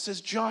 I says,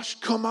 Josh,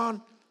 come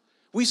on.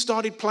 We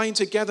started playing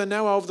together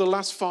now over the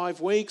last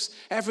 5 weeks.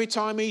 Every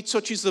time he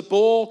touches the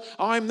ball,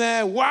 I'm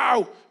there.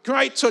 Wow,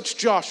 great touch,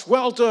 Josh.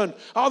 Well done.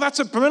 Oh, that's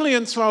a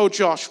brilliant throw,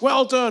 Josh.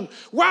 Well done.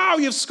 Wow,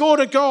 you've scored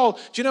a goal. Do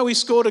you know he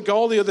scored a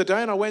goal the other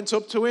day, and I went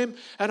up to him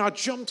and I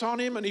jumped on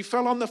him and he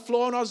fell on the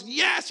floor and I was,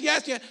 yes.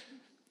 Do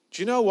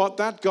you know what?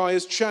 That guy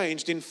has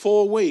changed in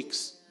 4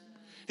 weeks.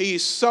 He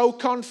is so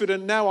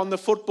confident now on the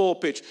football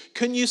pitch.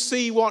 Can you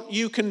see what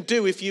you can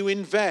do if you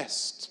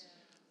invest?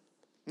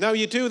 Now,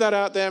 you do that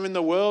out there in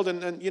the world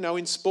and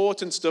in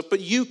sport and stuff, but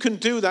you can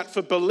do that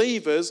for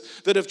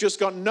believers that have just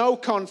got no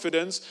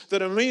confidence,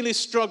 that are really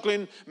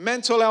struggling.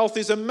 Mental health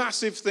is a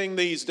massive thing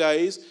these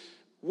days.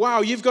 Wow,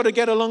 you've got to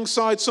get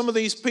alongside some of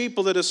these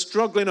people that are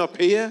struggling up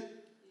here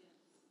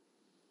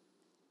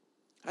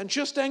and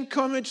just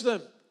encourage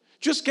them.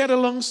 Just get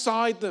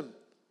alongside them.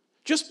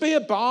 Just be a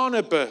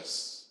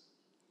Barnabas.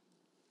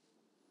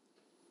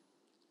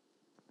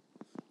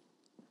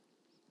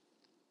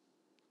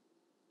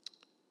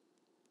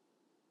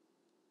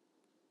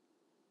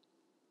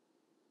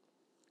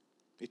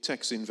 It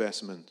takes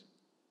investment.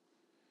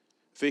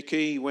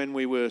 Vicky, when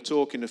we were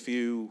talking a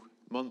few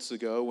months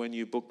ago, when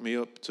you booked me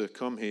up to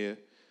come here,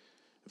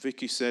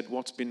 Vicky said,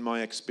 what's been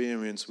my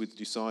experience with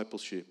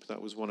discipleship?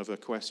 That was one of her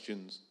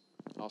questions.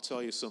 I'll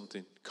tell you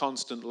something,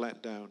 constant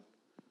letdown.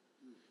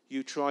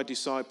 You try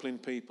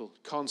discipling people,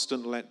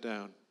 constant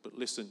letdown. But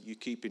listen, you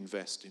keep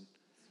investing.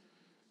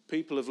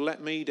 People have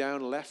let me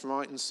down left,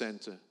 right and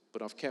centre,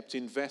 but I've kept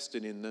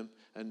investing in them,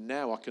 and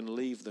now I can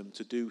leave them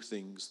to do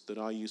things that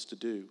I used to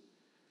do.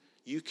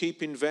 You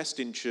keep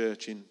investing,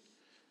 church, in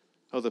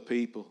other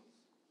people.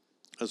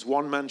 As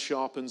one man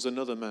sharpens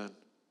another man,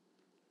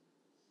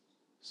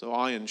 so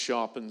iron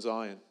sharpens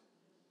iron.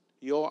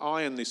 You're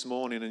iron this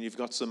morning and you've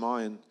got some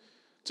iron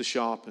to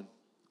sharpen.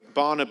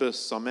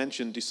 Barnabas, I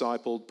mentioned,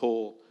 discipled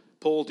Paul.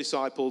 Paul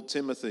discipled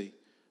Timothy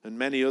and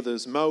many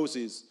others.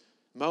 Moses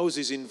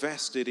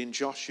invested in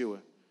Joshua.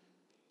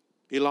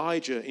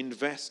 Elijah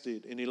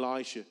invested in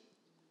Elisha.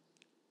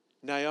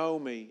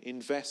 Naomi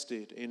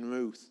invested in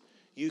Ruth.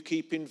 You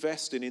keep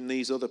investing in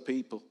these other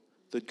people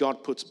that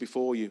God puts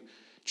before you.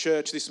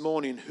 Church, this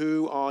morning,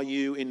 who are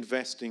you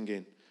investing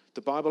in?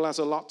 The Bible has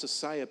a lot to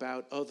say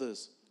about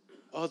others.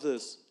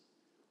 Others.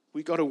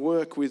 We've got to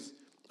work with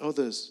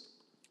others.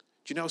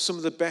 Do you know some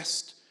of the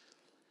best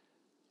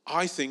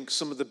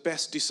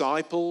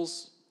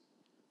disciples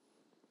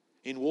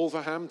in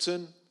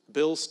Wolverhampton,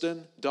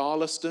 Bilston,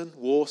 Darlaston,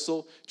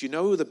 Walsall? Do you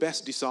know who the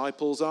best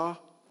disciples are?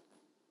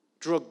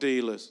 Drug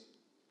dealers.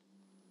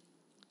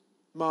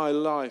 My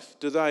life,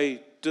 do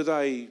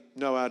they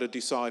know how to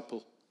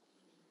disciple?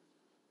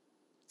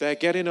 They're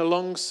getting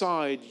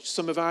alongside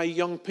some of our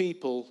young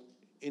people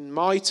in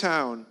my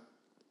town,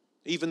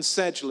 even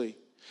Sedgley.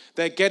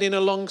 They're getting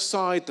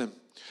alongside them.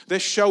 They're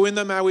showing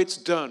them how it's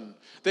done.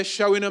 They're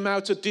showing them how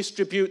to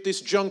distribute this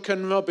junk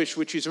and rubbish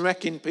which is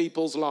wrecking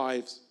people's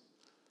lives.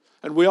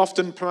 And we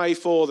often pray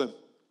for them.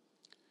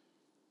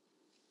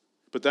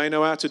 But they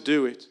know how to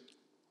do it.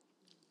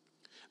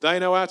 They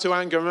know how to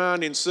hang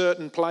around in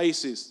certain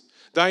places.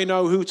 They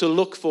know who to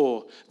look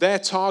for. They're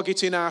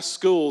targeting our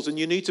schools, and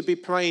you need to be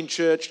praying,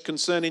 church,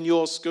 concerning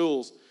your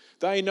schools.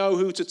 They know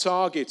who to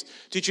target.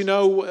 Did you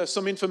know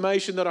some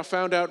information that I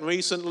found out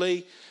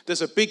recently?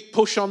 There's a big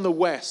push on the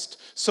West.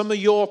 Some of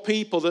your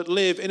people that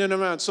live in and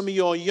around, some of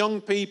your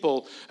young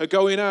people are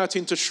going out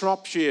into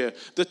Shropshire,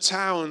 the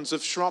towns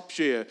of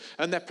Shropshire,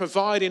 and they're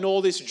providing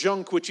all this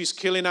junk which is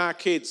killing our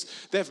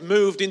kids. They've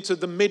moved into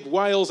the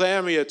mid-Wales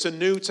area to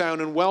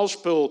Newtown and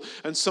Welshpool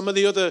and some of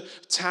the other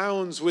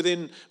towns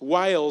within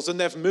Wales, and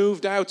they've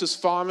moved out as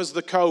far as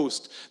the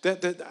coast.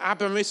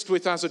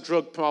 Aberystwyth has a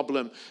drug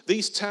problem.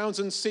 These towns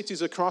and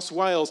cities across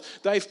Wales,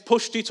 they've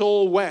pushed it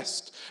all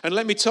west. And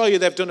let me tell you,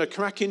 they've done a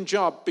cracking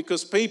job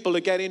because people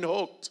are getting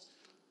hooked.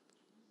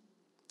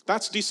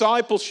 That's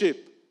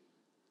discipleship.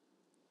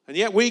 And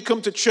yet we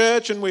come to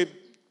church and we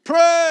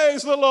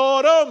praise the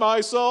Lord, oh my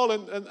soul.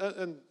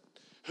 And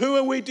who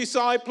are we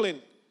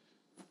discipling?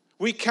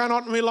 We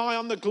cannot rely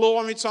on the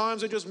glory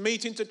times of just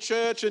meeting to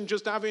church and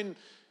just having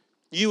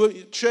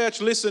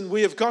church, listen,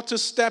 we have got to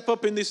step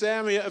up in this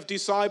area of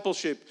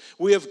discipleship.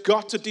 We have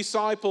got to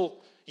disciple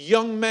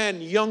young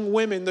men, young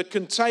women that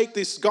can take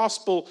this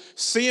gospel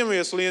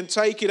seriously and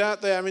take it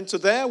out there into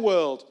their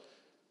world.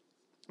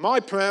 My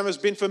prayer has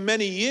been for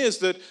many years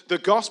that the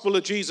gospel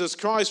of Jesus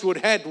Christ would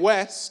head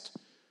west.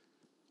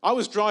 I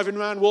was driving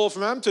around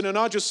Wolverhampton and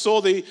I just saw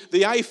the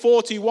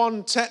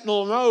A41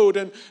 Tetnall Road,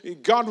 and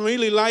God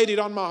really laid it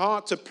on my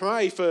heart to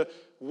pray for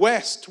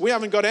west. We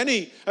haven't got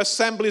any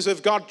Assemblies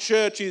of God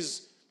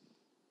churches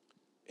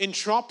in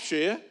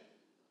Shropshire.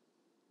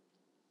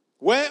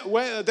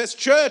 Where there's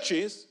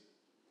churches,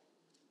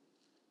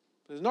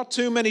 there's not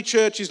too many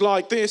churches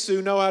like this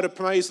who know how to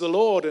praise the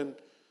Lord and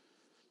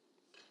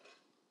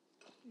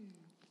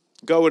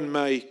go and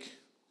make.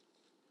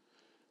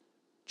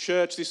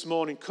 Church this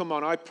morning, come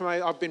on,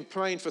 I've been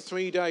praying for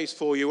 3 days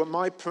for you, and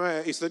my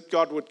prayer is that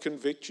God would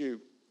convict you.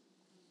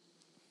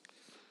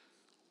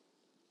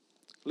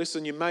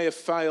 Listen, you may have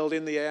failed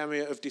in the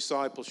area of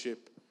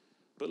discipleship,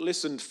 but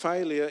listen,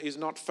 failure is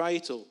not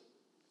fatal.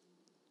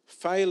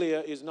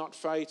 Failure is not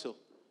fatal.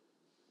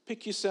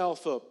 Pick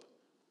yourself up.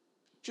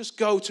 Just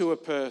go to a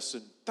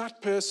person.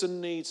 That person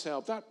needs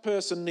help. That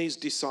person needs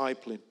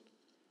discipling.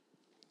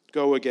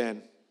 Go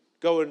again.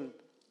 Go and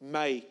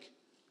make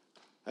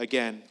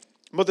again.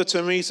 Mother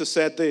Teresa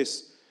said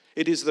this: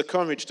 it is the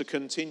courage to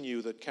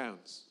continue that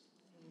counts.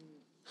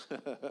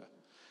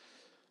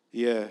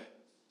 Yeah.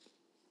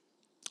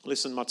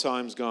 Listen, my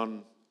time's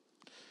gone.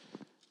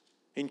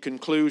 In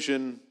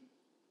conclusion,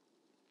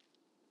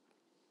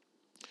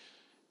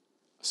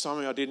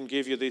 sorry I didn't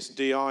give you this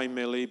DI,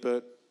 Millie,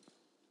 but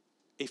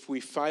if we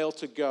fail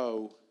to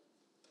go,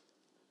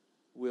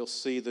 we'll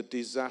see the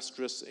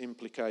disastrous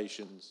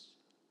implications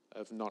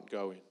of not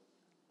going.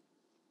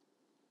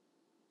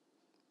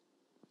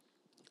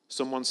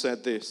 Someone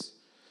said this: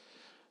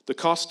 the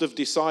cost of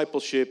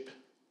discipleship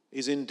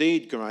is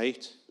indeed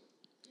great,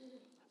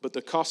 but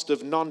the cost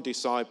of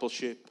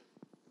non-discipleship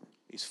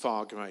is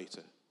far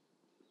greater.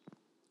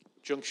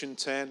 Junction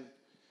 10,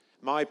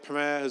 my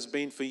prayer has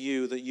been for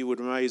you that you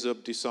would raise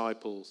up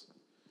disciples,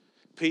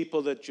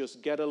 people that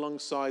just get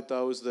alongside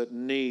those that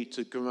need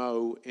to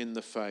grow in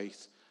the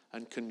faith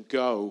and can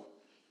go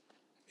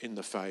in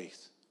the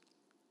faith.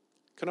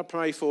 Can I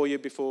pray for you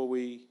before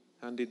we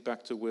hand it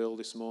back to Will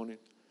this morning?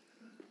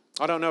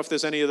 I don't know if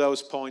there's any of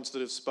those points that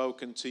have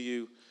spoken to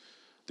you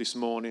this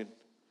morning.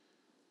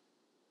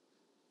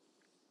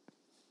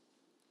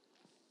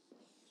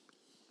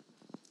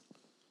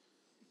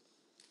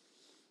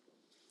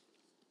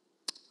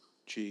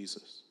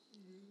 Jesus.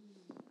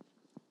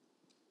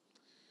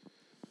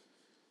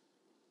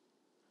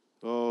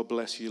 Oh,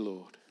 bless you,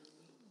 Lord.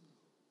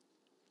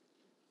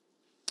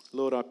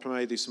 Lord, I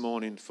pray this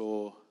morning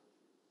from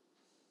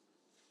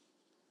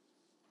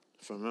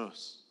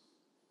us.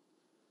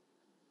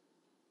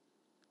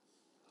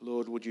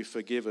 Lord, would you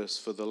forgive us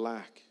for the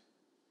lack?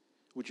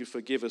 Would you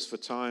forgive us for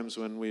times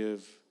when we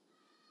have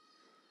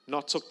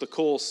not took the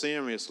call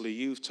seriously?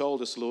 You've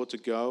told us, Lord, to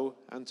go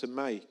and to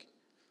make.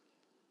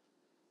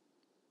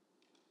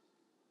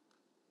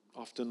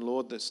 Often,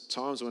 Lord, there's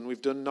times when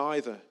we've done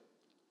neither.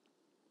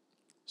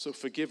 So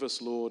forgive us,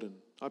 Lord. And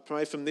I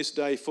pray from this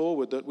day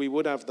forward that we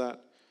would have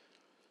that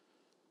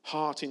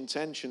heart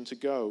intention to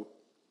go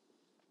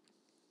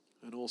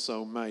and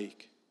also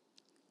make.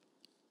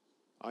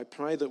 I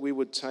pray that we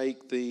would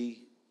take the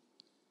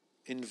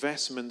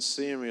investment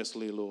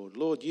seriously, Lord.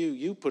 Lord,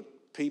 you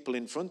put people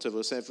in front of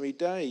us every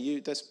day.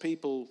 There's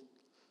people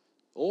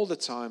all the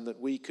time that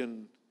we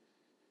can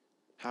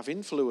have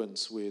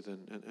influence with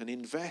and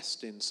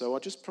invest in. So I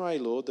just pray,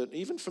 Lord, that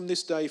even from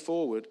this day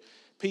forward,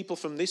 people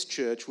from this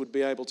church would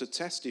be able to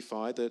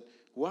testify that,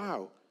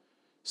 wow,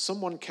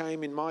 someone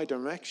came in my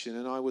direction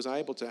and I was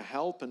able to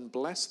help and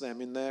bless them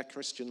in their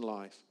Christian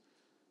life.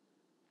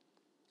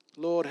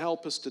 Lord,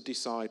 help us to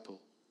disciple.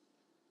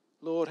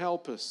 Lord,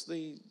 help us.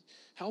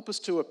 Help us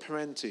to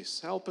apprentice.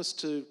 Help us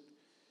to...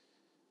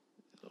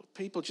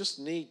 People just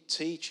need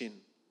teaching.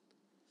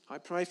 I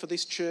pray for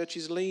this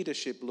church's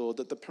leadership, Lord,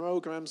 that the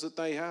programs that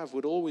they have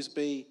would always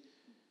be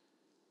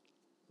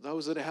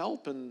those that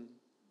help and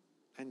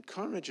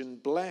encourage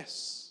and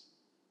bless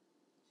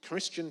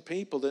Christian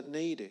people that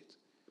need it.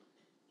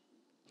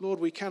 Lord,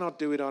 we cannot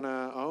do it on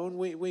our own.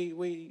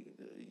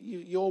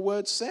 Your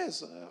word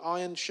says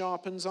iron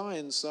sharpens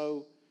iron,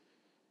 so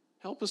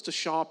help us to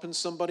sharpen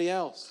somebody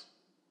else.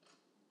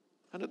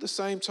 And at the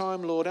same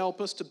time, Lord,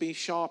 help us to be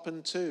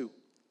sharpened too.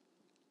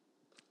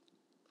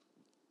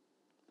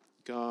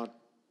 God,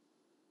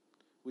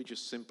 we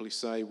just simply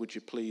say, would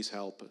you please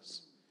help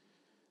us?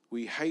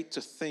 We hate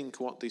to think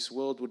what this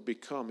world would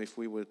become if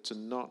we were to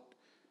not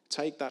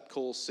take that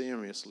call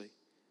seriously.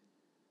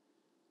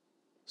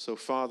 So,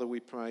 Father, we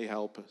pray,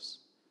 help us.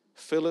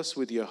 Fill us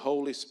with your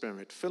Holy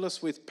Spirit. Fill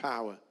us with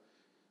power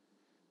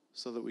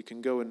so that we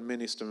can go and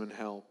minister and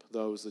help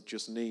those that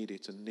just need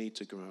it and need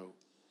to grow.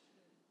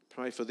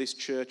 Pray for this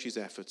church's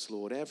efforts,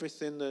 Lord.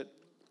 Everything that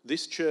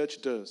this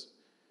church does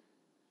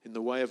in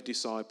the way of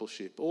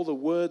discipleship, all the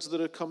words that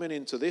are coming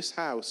into this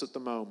house at the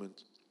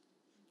moment,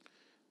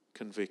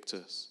 convict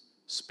us,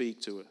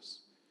 speak to us.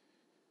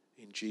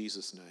 In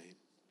Jesus' name.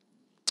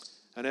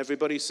 And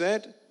everybody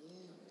said,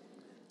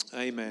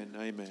 amen,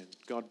 amen.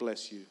 God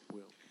bless you,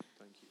 Will.